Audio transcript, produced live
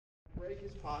break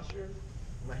his posture.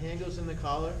 My hand goes in the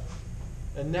collar,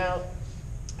 and now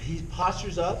he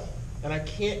postures up, and I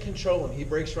can't control him. He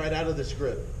breaks right out of this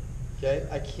grip. Okay,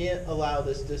 I can't allow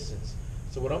this distance.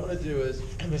 So what I'm going to do is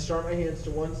I'm going to start my hands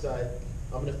to one side.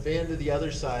 I'm going to fan to the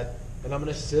other side, and I'm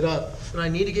going to sit up. And I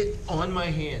need to get on my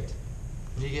hand.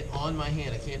 I need to get on my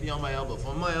hand. I can't be on my elbow. If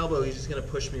I'm on my elbow, he's just going to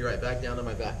push me right back down to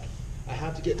my back. I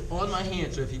have to get on my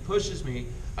hand, so if he pushes me,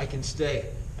 I can stay.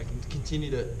 I can continue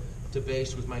to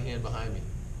base with my hand behind me.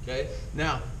 Okay?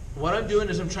 Now, what I'm doing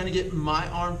is I'm trying to get my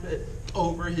armpit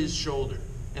over his shoulder,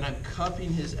 and I'm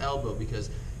cupping his elbow because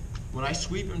when I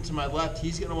sweep him to my left,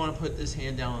 he's going to want to put this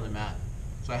hand down on the mat.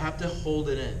 So I have to hold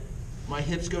it in. My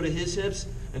hips go to his hips,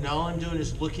 and now all I'm doing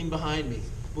is looking behind me.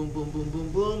 Boom, boom, boom,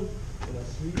 boom, boom. And I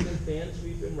sweep him, fan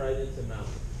sweep him right into mount.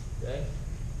 Okay?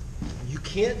 You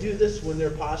can't do this when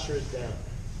their posture is down.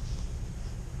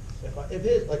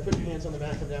 Like put your hands on the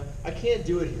mat, come down. I can't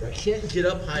do it here. I can't get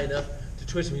up high enough to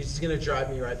twist him. He's just going to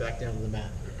drive me right back down to the mat.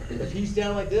 If he's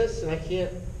down like this and I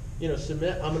can't,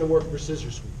 submit, I'm going to work for scissor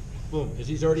sweep. Boom, because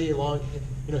he's already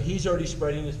he's already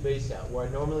spreading his base out. Where I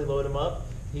normally load him up,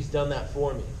 he's done that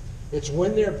for me. It's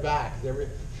when they're back,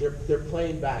 they're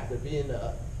playing back. They're being,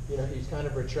 he's kind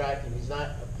of retracting. He's not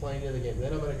playing in the game.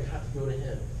 Then I'm going to have to go to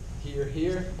him.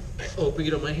 Here, open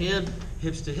it up my hand,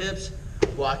 hips to hips,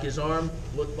 block his arm,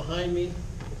 look behind me,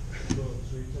 boom,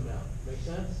 sweeps him out. Make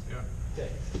sense? Yeah. Okay,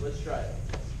 let's try it.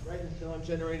 Right until I'm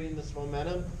generating this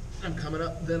momentum, I'm coming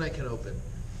up, then I can open.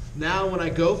 Now when I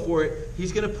go for it,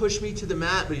 he's going to push me to the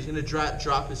mat, but he's going to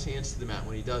drop his hands to the mat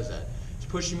when he does that. He's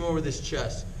pushing me over this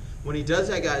chest. When he does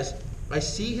that, guys, I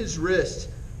see his wrist.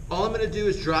 All I'm going to do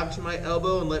is drop to my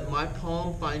elbow and let my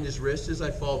palm find his wrist as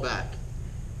I fall back.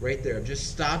 Right there. I'm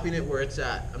just stopping it where it's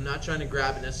at. I'm not trying to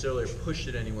grab it necessarily or push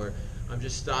it anywhere. I'm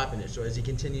just stopping it. So as he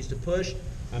continues to push,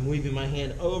 I'm weaving my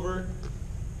hand over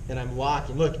and I'm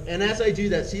locking. Look, and as I do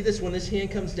that, see this? When this hand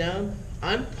comes down,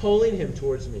 I'm pulling him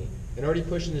towards me and already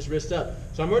pushing his wrist up.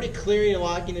 So I'm already clearing and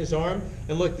locking his arm.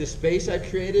 And look, this space I've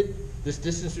created, this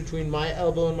distance between my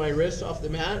elbow and my wrist off the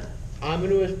mat, I'm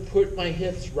going to put my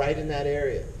hips right in that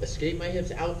area. Escape my hips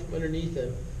out from underneath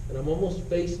him, and I'm almost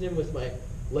facing him with my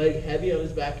leg heavy on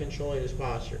his back, controlling his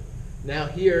posture. Now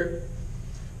here,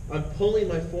 I'm pulling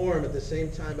my forearm at the same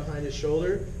time behind his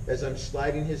shoulder as I'm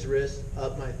sliding his wrist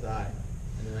up my thigh.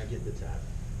 And then I get the tap.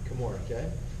 Kimura, okay?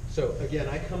 So again,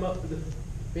 I come up with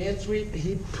the fan sweep,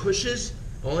 he pushes,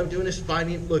 all I'm doing is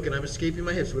finding, look, and I'm escaping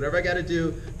my hips, whatever I gotta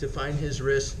do to find his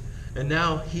wrist. And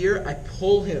now here, I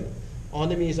pull him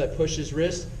onto me as I push his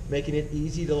wrist, making it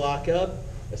easy to lock up,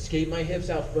 escape my hips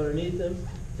out from underneath him,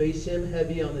 face him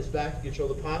heavy on his back to control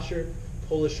the posture,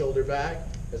 pull his shoulder back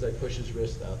as I push his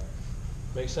wrist up.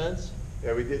 Make sense?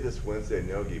 Yeah, we did this Wednesday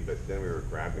nogi, but then we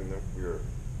were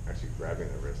actually grabbing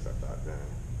the wrist, I thought, then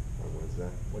on Wednesday.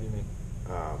 What do you mean?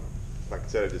 Like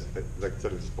instead of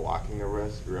just blocking the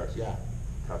wrist, we were actually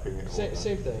cupping it.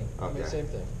 Same thing. Okay. I mean, same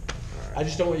thing. Right. I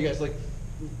just don't want you guys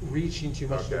reaching too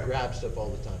much to grab stuff all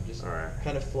the time. Just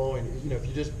kind of flowing. If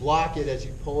you just block it as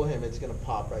you pull him, it's going to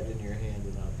pop right into your hand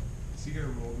and up. Is he going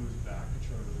to roll to his back and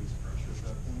try to release pressure at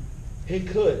that point? He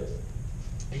could.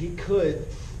 He could.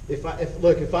 If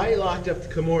I locked up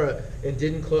Kimura and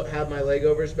didn't have my leg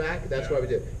over his back, that's why we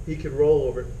did. He could roll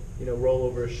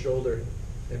over his shoulder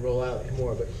and roll out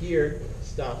Kimura. But here,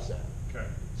 stops that. Okay.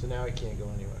 So now he can't go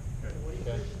anywhere. Okay. When he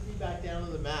pushes me back down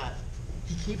to the mat,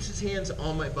 he keeps his hands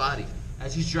on my body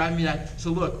as he's driving me back. So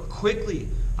look, quickly,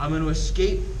 I'm going to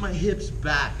escape my hips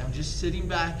back. I'm just sitting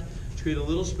back to create a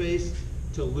little space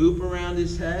to loop around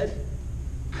his head,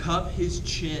 cup his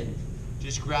chin.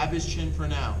 Just grab his chin for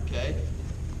now, okay?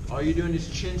 All you're doing is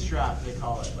chin strap, they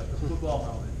call it, like a football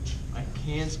helmet. My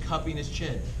hand's cupping his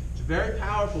chin. It's very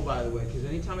powerful, by the way, because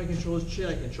anytime I control his chin,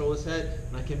 I control his head,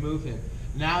 and I can move him.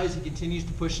 Now as he continues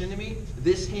to push into me,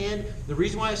 this hand, the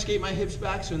reason why I escape my hips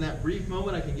back, so in that brief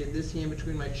moment I can get this hand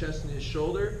between my chest and his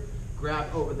shoulder,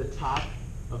 grab over the top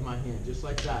of my hand, just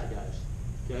like that, guys,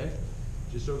 okay?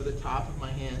 Just over the top of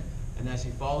my hand, and as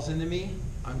he falls into me,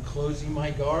 I'm closing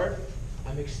my guard,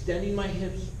 I'm extending my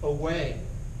hips away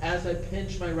as I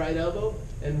pinch my right elbow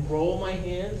and roll my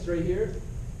hands right here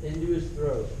into his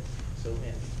throat. So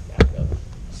man, back up.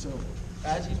 So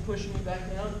as he's pushing me back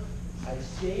down, I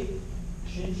escape,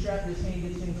 chin strap, this hand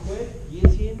gets in quick,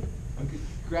 guillotine. I'm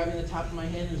grabbing the top of my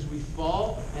hand as we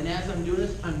fall, and as I'm doing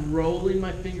this, I'm rolling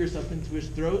my fingers up into his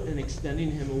throat and extending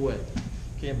him away.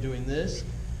 Okay, I'm doing this,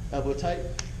 elbow tight,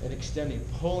 and extending,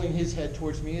 pulling his head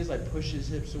towards me as I push his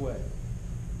hips away.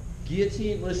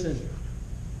 Guillotine, listen,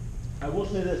 I will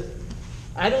say this,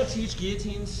 I don't teach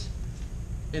guillotines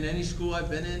in any school I've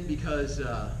been in because,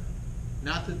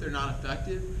 not that they're not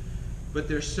effective, but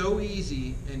they're so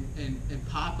easy and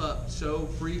pop up so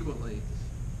frequently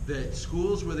that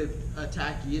schools where they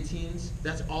attack guillotines,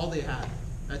 that's all they have.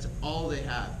 That's all they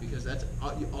have, because that's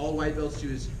all white belts do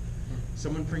is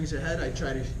someone brings a head, I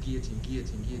try to guillotine,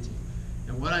 guillotine, guillotine.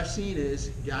 And what I've seen is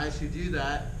guys who do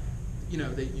that, you know,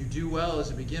 that you do well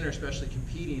as a beginner, especially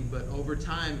competing, but over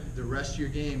time, the rest of your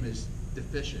game is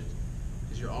deficient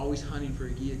because you're always hunting for a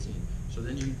guillotine. So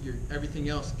then you're everything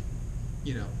else,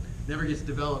 you know, never gets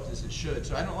developed as it should.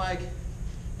 So I don't like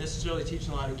necessarily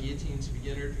teaching a lot of guillotines to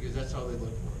beginners because that's all they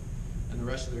look for, and the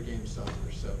rest of their game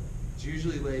suffers. So it's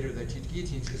usually later that I teach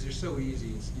guillotines because they're so easy.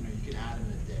 It's, you know, you can add them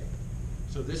in a day.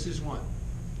 So this is one.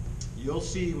 You'll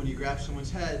see when you grab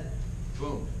someone's head,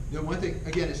 boom. The one thing,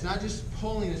 again, it's not just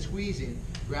pulling and squeezing,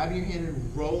 grabbing your hand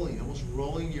and rolling, almost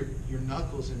rolling your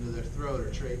knuckles into their throat or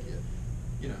trachea.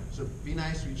 You know, so be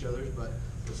nice to each other, but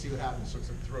we'll see what happens. So it's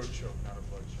a throat choke, not a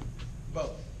blood choke.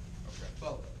 Both. Okay.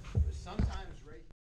 Both.